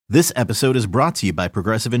This episode is brought to you by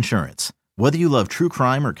Progressive Insurance. Whether you love true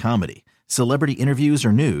crime or comedy, celebrity interviews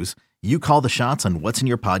or news, you call the shots on what's in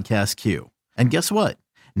your podcast queue. And guess what?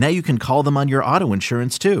 Now you can call them on your auto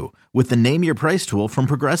insurance too with the Name Your Price tool from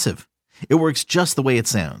Progressive. It works just the way it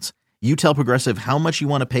sounds. You tell Progressive how much you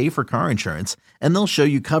want to pay for car insurance, and they'll show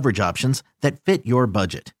you coverage options that fit your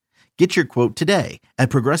budget. Get your quote today at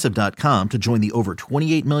Progressive.com to join the over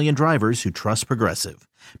 28 million drivers who trust Progressive.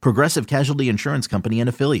 Progressive Casualty Insurance Company and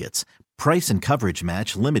Affiliates. Price and coverage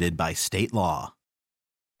match limited by state law.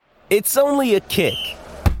 It's only a kick,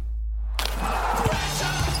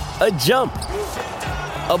 a jump,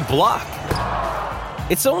 a block.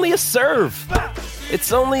 It's only a serve.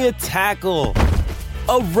 It's only a tackle,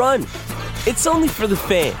 a run. It's only for the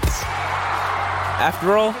fans.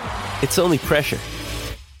 After all, it's only pressure.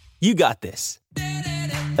 You got this.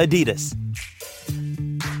 Adidas.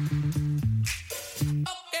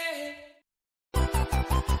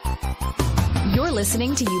 You're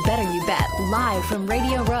listening to You Better You Bet, live from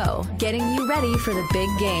Radio Row, getting you ready for the big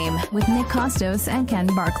game with Nick Costos and Ken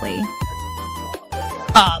Barkley.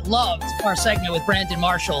 Loved our segment with Brandon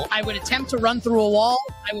Marshall. I would attempt to run through a wall.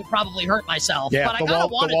 I would probably hurt myself. Yeah, but I kind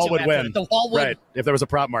of wanted the wall to. Would win. The wall would. Right. If there was a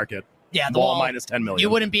prop market. Yeah, the wall minus 10 million. You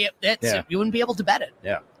wouldn't be. You wouldn't be able to bet it.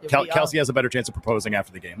 Yeah. Kelsey has a better chance of proposing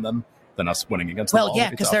after the game than us winning against the wall. Well, yeah,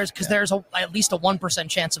 because there's at least a 1%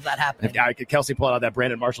 chance of that happening. If Kelsey pulled out that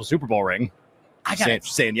Brandon Marshall Super Bowl ring.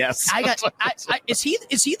 Saying yes. Is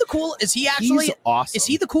he the cool? Is he actually He's awesome? Is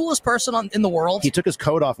he the coolest person in the world? He took his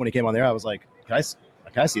coat off when he came on there. I was like, can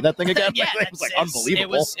I see that thing again? Yeah, it was like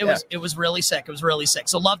unbelievable. It was really sick. It was really sick.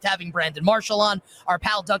 So loved having Brandon Marshall on. Our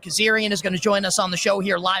pal Doug Kezirian is going to join us on the show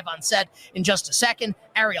here live on set in just a second.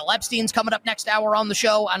 Ariel Epstein's coming up next hour on the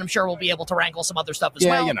show, and I'm sure we'll be able to wrangle some other stuff as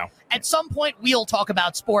well. You know. At some point, we'll talk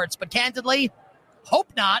about sports, but candidly,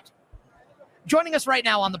 hope not. Joining us right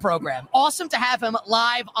now on the program, awesome to have him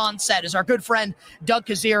live on set, is our good friend Doug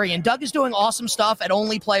Kezirian. Doug is doing awesome stuff at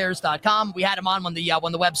onlyplayers.com. We had him on when the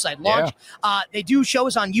website launched. Yeah. They do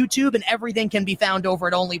shows on YouTube, and everything can be found over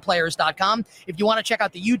at onlyplayers.com. If you want to check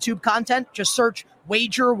out the YouTube content, just search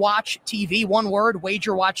Wager Watch TV, one word,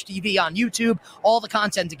 Wager Watch TV on YouTube. All the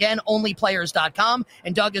content, again, onlyplayers.com.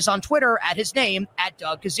 And Doug is on Twitter at his name, at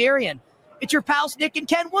Doug Kezirian. It's your pals, Nick and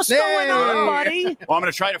Ken. What's going on, buddy? Well, I'm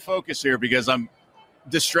going to try to focus here because I'm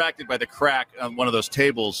distracted by the crack on one of those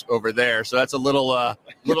tables over there. So that's a little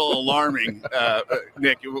alarming.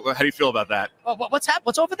 Nick, how do you feel about that?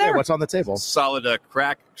 What's over there? Yeah, what's on the table? Solid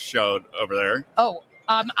crack showed over there. Oh,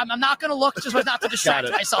 I'm not going to look just not to distract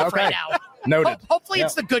myself right now. Noted. Hopefully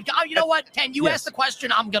it's the good guy. Oh, you know what, Ken? You asked the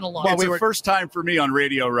question. I'm going to look. Well, it's the first time for me on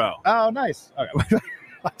Radio Row. Oh, nice. Okay.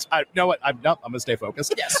 You know what? I'm going to stay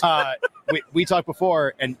focused. Yes. We talked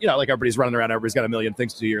before, and like everybody's running around. Everybody's got a million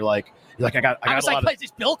things to do. You're like, I got a lot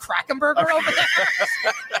is Bill Krackenberger over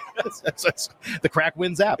there? it's the crack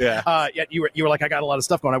wins app. Yeah. Yet you were like, I got a lot of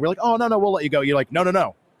stuff going on. We're like, oh no, we'll let you go. You're like,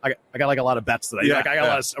 no. I got like a lot of bets today. Yeah, I got a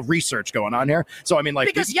lot of research going on here. So I mean,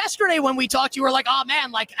 because yesterday when we talked, you were like, oh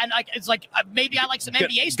man, it's like maybe I like some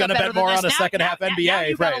NBA stuff. Gonna bet more on a second half NBA. Now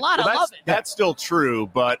you bet a lot. I love it. That's still true,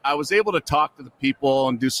 but I was able to talk to the people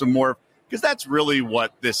and do some more, because that's really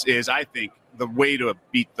what this is. I think the way to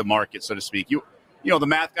beat the market, so to speak. You know, the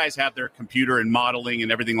math guys have their computer and modeling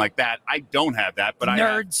and everything like that. I don't have that, but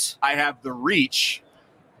nerds. I have the reach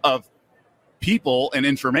of people and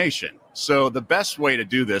information. So the best way to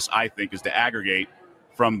do this, I think, is to aggregate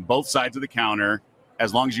from both sides of the counter,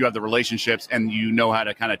 as long as you have the relationships and you know how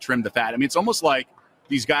to kind of trim the fat. I mean, it's almost like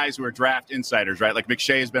these guys who are draft insiders, right? Like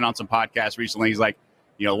McShay has been on some podcasts recently. He's like,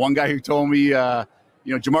 one guy who told me,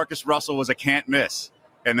 Jamarcus Russell was a can't miss.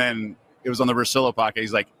 And then it was on the Russillo podcast.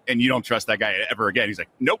 He's like, and you don't trust that guy ever again. He's like,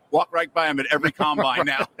 nope, walk right by him at every combine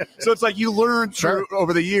now. So it's like you learn through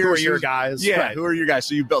over the years. Who are your guys? Yeah, right. Who are your guys?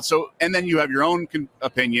 So you built. And then you have your own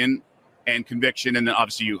opinion and conviction, and then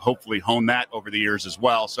obviously you hopefully hone that over the years as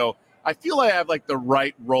well. So I feel I have like the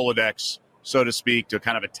right Rolodex, so to speak, to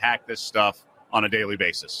kind of attack this stuff on a daily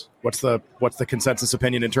basis. What's the consensus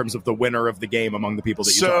opinion in terms of the winner of the game among the people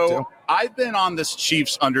that you talk to? So I've been on this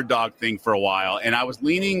Chiefs underdog thing for a while, and I was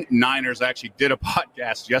leaning Niners. I actually did a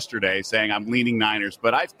podcast yesterday saying I'm leaning Niners,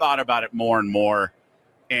 but I've thought about it more and more,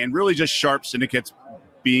 and really just sharp syndicates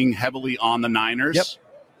being heavily on the Niners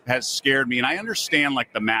has scared me. And I understand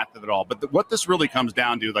like the math of it all, but what this really comes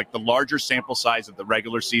down to, like the larger sample size of the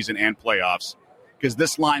regular season and playoffs, because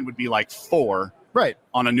this line would be like 4 right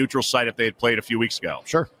on a neutral site if they had played a few weeks ago.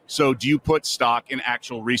 Sure. So do you put stock in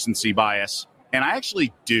actual recency bias? And I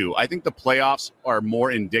actually do. I think the playoffs are more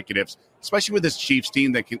indicative, especially with this Chiefs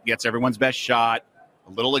team that gets everyone's best shot.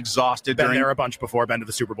 a little exhausted. Been there a bunch before, been to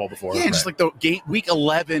the Super Bowl before. Yeah, just like the game, week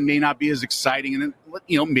 11 may not be as exciting. And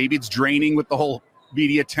then, maybe it's draining with the whole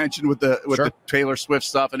media attention with the Taylor Swift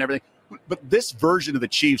stuff and everything. But this version of the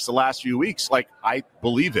Chiefs the last few weeks, like I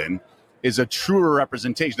believe in, is a truer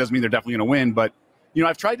representation. Doesn't mean they're definitely going to win, but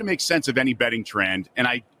I've tried to make sense of any betting trend, and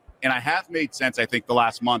I have made sense. I think the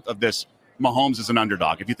last month of this Mahomes as an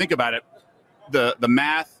underdog. If you think about it, the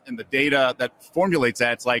math and the data that formulates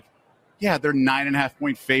that, it's like, yeah, they're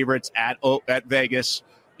 9.5-point favorites at Vegas.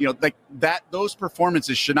 Like that, those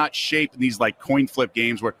performances should not shape these like coin flip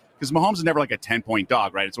games because Mahomes is never like a 10-point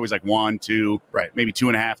dog, right? It's always like 1, 2, right, maybe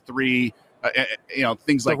 2.5, 3.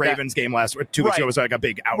 Things like the Ravens game last 2 weeks ago was like a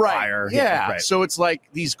big outlier. Right. Yeah. Right. So it's like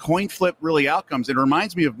these coin flip really outcomes. It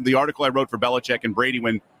reminds me of the article I wrote for Belichick and Brady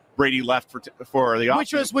when Brady left for the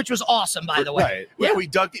offseason. Which was awesome, by the way. Right. Yeah, we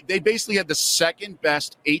dug. They basically had the second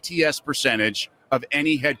best ATS percentage of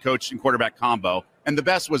any head coach and quarterback combo, and the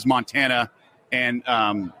best was Montana and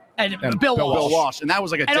Bill Walsh, and that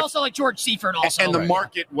was like also like George Seifert also. And the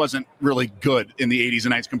market wasn't really good in the 80s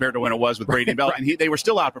and 90s compared to when it was with Brady and Bell, and they were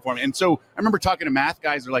still outperforming. And so I remember talking to math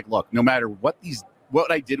guys. They're like, "Look, no matter what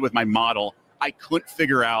I did with my model, I couldn't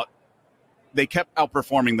figure out. They kept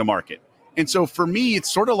outperforming the market." And so for me, it's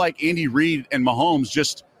sort of like Andy Reid and Mahomes,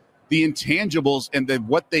 just the intangibles and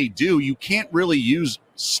what they do. You can't really use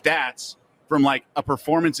stats from like a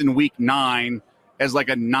performance in week 9 as like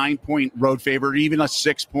a 9-point road favorite, or even a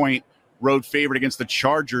 6-point road favorite against the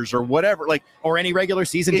Chargers or whatever, or any regular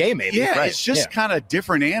season game, maybe. Yeah, right. It's just kind of a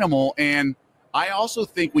different animal. And I also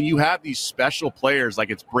think when you have these special players, like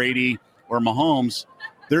it's Brady or Mahomes,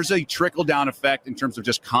 there's a trickle-down effect in terms of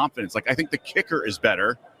just confidence. Like I think the kicker is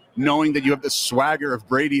better, knowing that you have the swagger of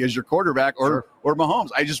Brady as your quarterback or Mahomes.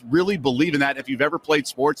 I just really believe in that. If you've ever played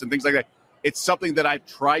sports and things like that, it's something that I've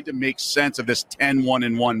tried to make sense of this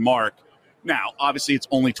 10-1-1 mark. Now, obviously, it's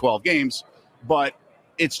only 12 games, but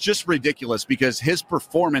it's just ridiculous because his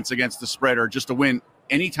performance against the spread or just to win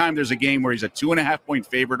anytime there's a game where he's a 2.5-point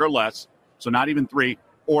favorite or less, so not even 3,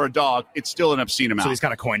 or a dog, it's still an obscene amount. So these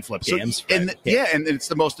kind of coin flip games. And it's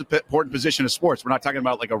the most important position of sports. We're not talking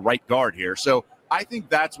about like a right guard here. So I think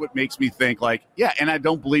that's what makes me think and I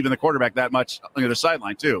don't believe in the quarterback that much on the other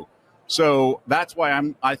sideline too. So that's why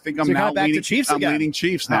I think I'm now back to Chiefs again. I'm leaning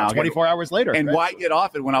Chiefs now. 24 hours later. And why get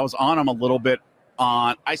off it when I was on them a little bit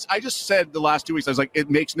on – I just said the last 2 weeks, I was like, it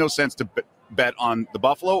makes no sense to bet on the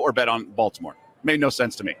Buffalo or bet on Baltimore. It made no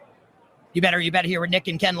sense to me. You better here with Nick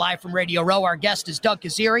and Ken live from Radio Row. Our guest is Doug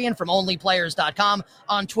Kezirian from OnlyPlayers.com,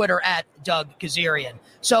 on Twitter at Doug Kezirian.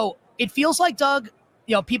 So it feels like, Doug,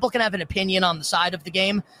 people can have an opinion on the side of the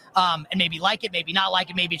game and maybe like it, maybe not like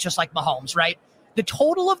it. Maybe it's just like Mahomes, right? The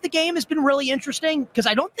total of the game has been really interesting because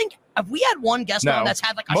I don't think have we had one guest on that's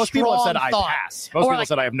had like a most strong people have said thought. I pass. Most people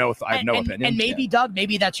said I have no opinion. And maybe Doug,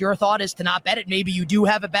 maybe that's your thought is to not bet it. Maybe you do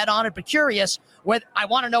have a bet on it, but curious. I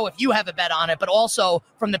want to know if you have a bet on it, but also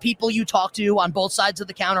from the people you talk to on both sides of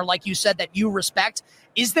the counter, like you said, that you respect.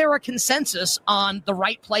 Is there a consensus on the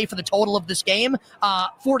right play for the total of this game?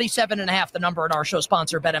 47.5, the number in our show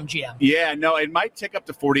sponsor, BetMGM. Yeah, no, it might tick up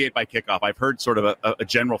to 48 by kickoff. I've heard sort of a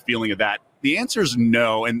general feeling of that. The answer is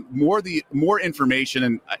no, and more information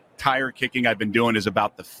and tire kicking I've been doing is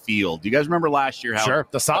about the field. Do you guys remember last year how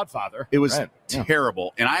the sod father? It was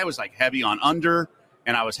terrible, and I was like heavy on under,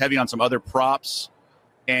 and I was heavy on some other props,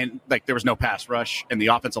 and like there was no pass rush, and the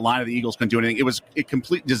offensive line of the Eagles couldn't do anything. It was a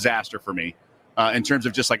complete disaster for me. In terms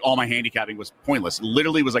of just like all my handicapping was pointless. It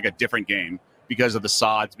literally was like a different game because of the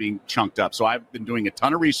sods being chunked up. So I've been doing a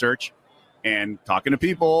ton of research and talking to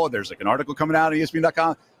people. There's like an article coming out on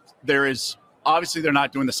ESPN.com. There is obviously they're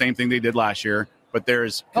not doing the same thing they did last year, but there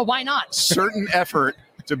is why not? Certain effort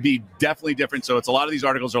to be definitely different. So it's a lot of these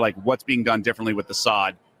articles are like what's being done differently with the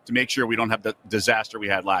sod to make sure we don't have the disaster we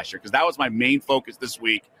had last year. Because that was my main focus this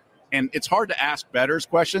week. And it's hard to ask bettors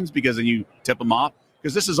questions because then you tip them off.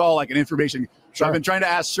 Because this is all like an information. So I've been trying to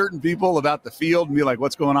ask certain people about the field and be like,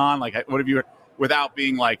 what's going on? Like, what have you, without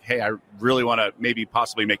being like, hey, I really want to maybe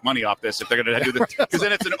possibly make money off this if they're going to do this. Because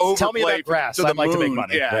then it's an overplay. Tell me about grass. To the I'd like moon. to make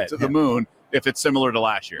money. Yeah, to the moon if it's similar to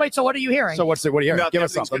last year. Wait, so what are you hearing? So what are you hearing? Give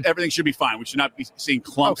us something. Everything should be fine. We should not be seeing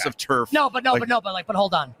clumps of turf. But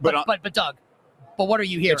hold on. But Doug. But what are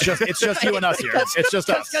you hearing? It's just you and us here. It's just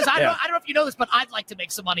us. Because I don't know if you know this, but I'd like to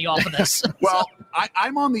make some money off of this. Well,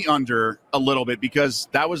 I'm on the under a little bit because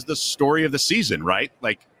that was the story of the season, right?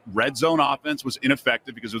 Like red zone offense was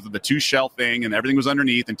ineffective because it was the two shell thing and everything was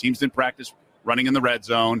underneath and teams didn't practice running in the red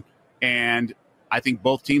zone. And I think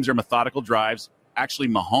both teams are methodical drives. Actually,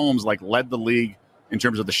 Mahomes led the league in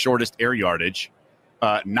terms of the shortest air yardage.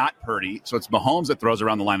 not Purdy. So it's Mahomes that throws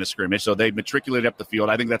around the line of scrimmage. So they matriculated up the field.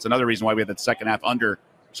 I think that's another reason why we had that second half under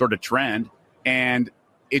sort of trend. And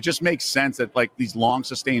it just makes sense that like these long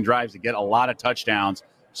sustained drives to get a lot of touchdowns,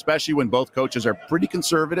 especially when both coaches are pretty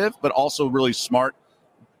conservative, but also really smart,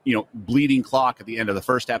 bleeding clock at the end of the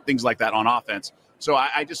first half, things like that on offense. So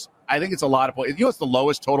I think it's a lot of points. It's the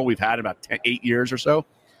lowest total we've had in about 8 years or so.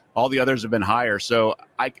 All the others have been higher. So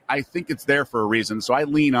I think it's there for a reason. So I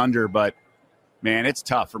lean under, but man, it's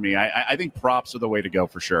tough for me. I think props are the way to go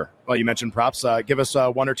for sure. Well, you mentioned props. Give us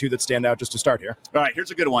one or two that stand out just to start here. All right, here's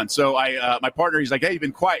a good one. So my partner, he's like, hey, you've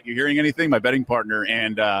been quiet. You hearing anything? My betting partner.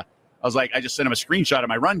 And I was like, I just sent him a screenshot of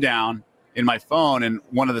my rundown in my phone. And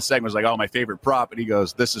one of the segments was like, oh, my favorite prop. And he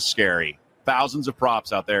goes, this is scary. Thousands of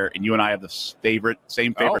props out there. And you and I have the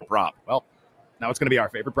same favorite prop. Well, now it's going to be our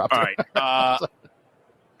favorite prop. All right.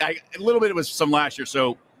 A little bit, it was some last year.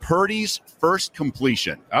 So Purdy's first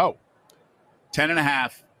completion.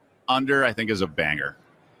 10.5 under, I think, is a banger.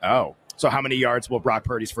 So how many yards will Brock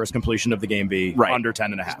Purdy's first completion of the game be? Right. Under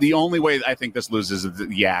 10.5. The only way I think this loses is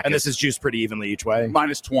the yak. And this is juiced pretty evenly each way?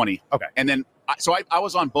 Minus 20. Okay. And then, so I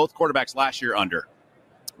was on both quarterbacks last year under.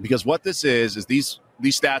 Because what this is these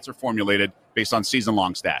stats are formulated based on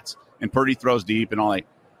season-long stats. And Purdy throws deep and all that.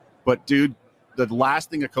 But, dude, the last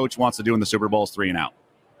thing a coach wants to do in the Super Bowl is 3 and out.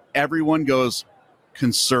 Everyone goes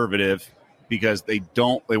conservative because they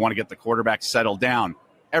want to get the quarterback settled down.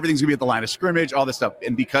 Everything's going to be at the line of scrimmage, all this stuff.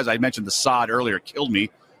 And because I mentioned the sod earlier, it killed me.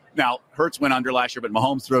 Now, Hurts went under last year, but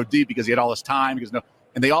Mahomes threw deep because he had all this time.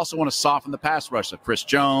 And they also want to soften the pass rush. So Chris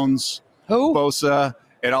Jones, Bosa,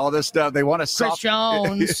 and all this stuff. They want to Chris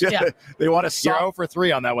Jones. Yeah. They want to You're 0 for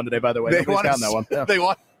 3 on that one today, by the way. They want down that one.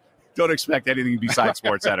 Yeah. Don't expect anything besides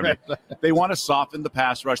sports out of me. They want to soften the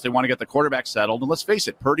pass rush. They want to get the quarterback settled. And let's face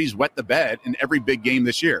it, Purdy's wet the bed in every big game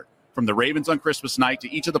this year. From the Ravens on Christmas night to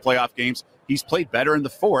each of the playoff games, he's played better in the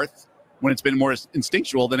fourth when it's been more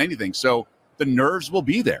instinctual than anything. So the nerves will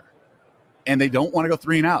be there. And they don't want to go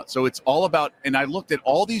 3 and out. So it's all about, and I looked at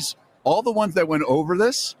all the ones that went over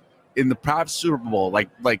this in the past Super Bowl, like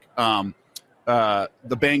the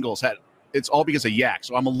Bengals had, it's all because of yak.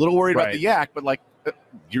 So I'm a little worried about the yak, but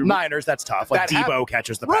Niners, that's tough. Like Debo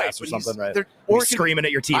catches the pass or something, right? Or screaming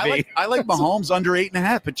at your TV. I like Mahomes under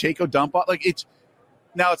 8.5. Pacheco dump off.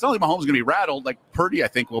 Now, it's not like Mahomes is going to be rattled like Purdy, I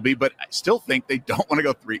think, will be, but I still think they don't want to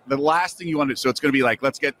go 3. The last thing you want to do, so it's going to be like,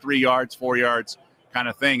 let's get 3 yards, 4 yards kind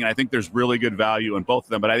of thing. And I think there's really good value in both of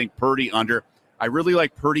them. But I think Purdy under. I really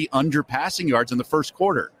like Purdy under passing yards in the first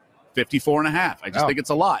quarter, 54.5. I just think it's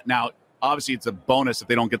a lot. Now, obviously, it's a bonus if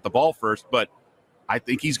they don't get the ball first, but I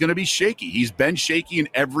think he's going to be shaky. He's been shaky in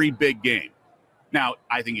every big game. Now,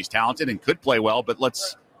 I think he's talented and could play well, but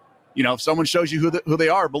let's, if someone shows you who they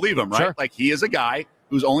are, believe them, right? Sure. Like, he is a guy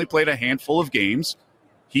who's only played a handful of games.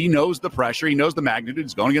 He knows the pressure. He knows the magnitude.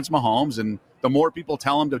 He's going against Mahomes, and the more people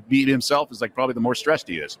tell him to beat himself is probably the more stressed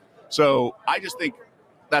he is. So I just think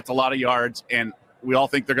that's a lot of yards, and we all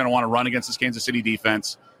think they're going to want to run against this Kansas City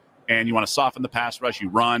defense, and you want to soften the pass rush, you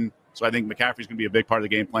run. So I think McCaffrey's going to be a big part of the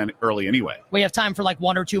game plan early anyway. We have time for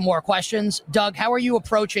 1 or 2 more questions. Doug, how are you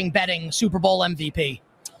approaching betting Super Bowl MVP?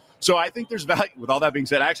 So I think there's value. With all that being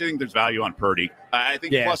said, I actually think there's value on Purdy. I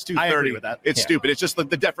think plus 230. I agree with that. It's stupid. It's just the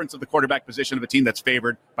difference of the quarterback position of a team that's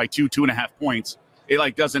favored by 2.5 points.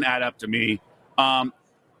 It doesn't add up to me.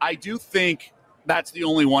 I do think that's the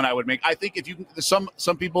only one I would make. I think if you some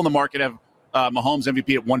people in the market have Mahomes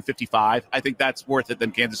MVP at 155. I think that's worth it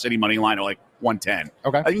than Kansas City money line at 110.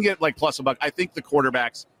 Okay. I can get plus $1. I think the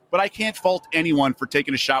quarterbacks, but I can't fault anyone for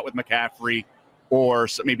taking a shot with McCaffrey or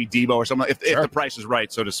maybe Debo or something if the price is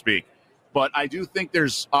right, so to speak. But I do think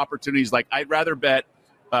there's opportunities. I'd rather bet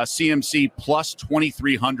CMC plus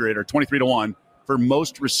 2,300 or 23 to 1 for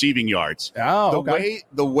most receiving yards. The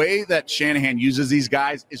way that Shanahan uses these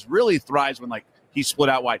guys is really thrives when he's split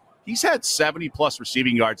out wide. He's had 70-plus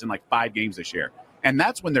receiving yards in 5 games this year. And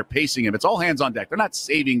that's when they're pacing him. It's all hands on deck. They're not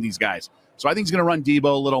saving these guys. So I think he's going to run Debo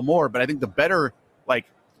a little more. But I think the better,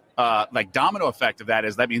 domino effect of that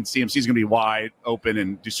is that means CMC is going to be wide open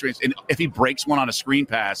and do screens. And if he breaks one on a screen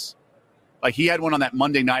pass, he had one on that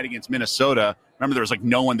Monday night against Minnesota. Remember, there was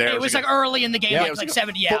no one there. It was early in the game. It was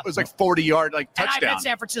 70. Yeah, it was 40-yard touchdown. And I bet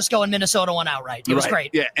San Francisco and Minnesota won outright. It was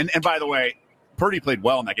great. Yeah, and by the way, Purdy played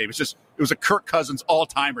well in that game. It was a Kirk Cousins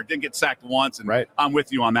all-timer. Didn't get sacked once, and I'm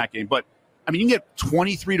with you on that game. But, you can get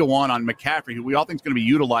 23 to 1 on McCaffrey, who we all think is going to be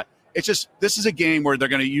utilized. It's just this is a game where they're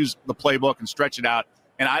going to use the playbook and stretch it out,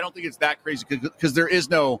 and I don't think it's that crazy because there is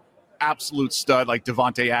no absolute stud like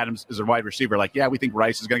Devontae Adams is a wide receiver. We think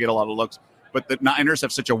Rice is going to get a lot of looks, but the Niners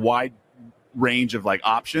have such a wide range of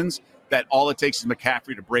options that all it takes is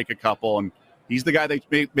McCaffrey to break a couple, and He's the guy they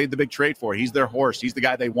made the big trade for. He's their horse. He's the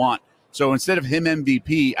guy they want. So instead of him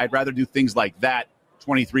MVP, I'd rather do things like that,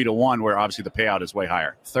 23-1, where obviously the payout is way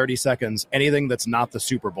higher. 30 seconds. Anything that's not the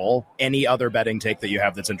Super Bowl, any other betting take that you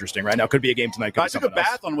have that's interesting right now? Could be a game tonight. I took a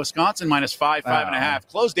bath on Wisconsin -5, 5.5.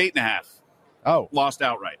 Closed 8.5. Oh. Lost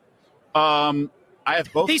outright. I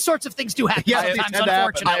have both. These sorts of things do happen Yeah, sometimes, happen.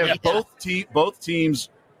 unfortunately. I have both teams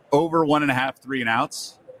over 1.5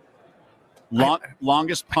 3-and-outs.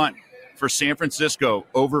 Longest punt for San Francisco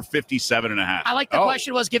over 57.5. I like the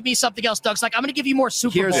question was, give me something else, Doug's like, I'm going to give you more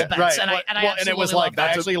Super Bowl bets. Right. And it was like, I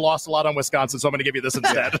actually lost a lot on Wisconsin, so I'm going to give you this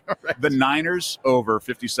instead. Right. The Niners over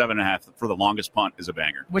 57.5 for the longest punt is a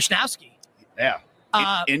banger. Wisnowski. Yeah.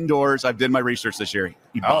 Indoors, I did my research this year.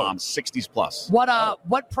 He bombed 60s plus.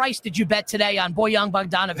 What price did you bet today on Bojan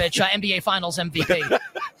Bogdanovic, NBA Finals MVP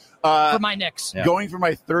for my Knicks? Yeah. Going for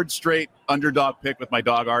my third straight underdog pick with my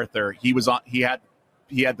dog Arthur, he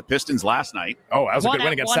had the Pistons last night. Oh, that was a good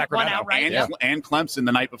win against Sacramento. And Clemson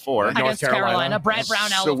the night before. Against Carolina. Brad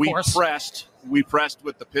Brownell, so of course. we pressed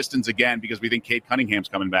with the Pistons again because we think Cade Cunningham's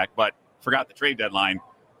coming back, but forgot the trade deadline.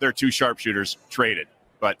 Their two sharpshooters traded.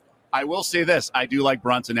 But I will say this. I do like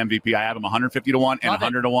Brunson MVP. I have him 150-1 and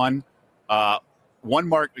 100-1.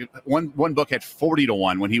 One book had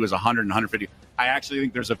 40-1 when he was 100 and 150. I actually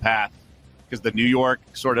think there's a path because the New York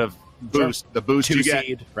sort of boost, the boost you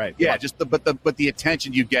get, right? Yeah, but the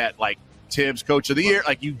attention you get, like Tibbs Coach of the Year,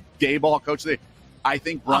 like you Dayball Coach of the Year. I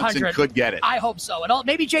think Brunson 100. could get it. I hope so. And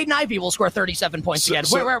maybe Jaden Ivey will score 37 points again.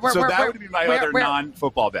 So that would be my other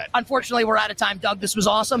non-football bet. Unfortunately, we're out of time, Doug. This was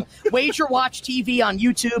awesome. Wager Watch TV on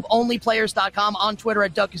YouTube, onlyplayers.com, on Twitter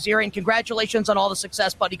at Doug Kezirian. Congratulations on all the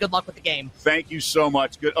success, buddy. Good luck with the game. Thank you so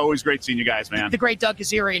much. Good, always great seeing you guys, man. The great Doug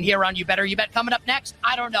Kezirian here on You Better You Bet. Coming up next,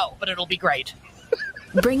 I don't know, but it'll be great.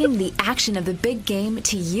 Bringing the action of the big game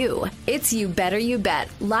to you. It's You Better You Bet,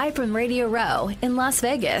 live from Radio Row in Las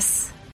Vegas.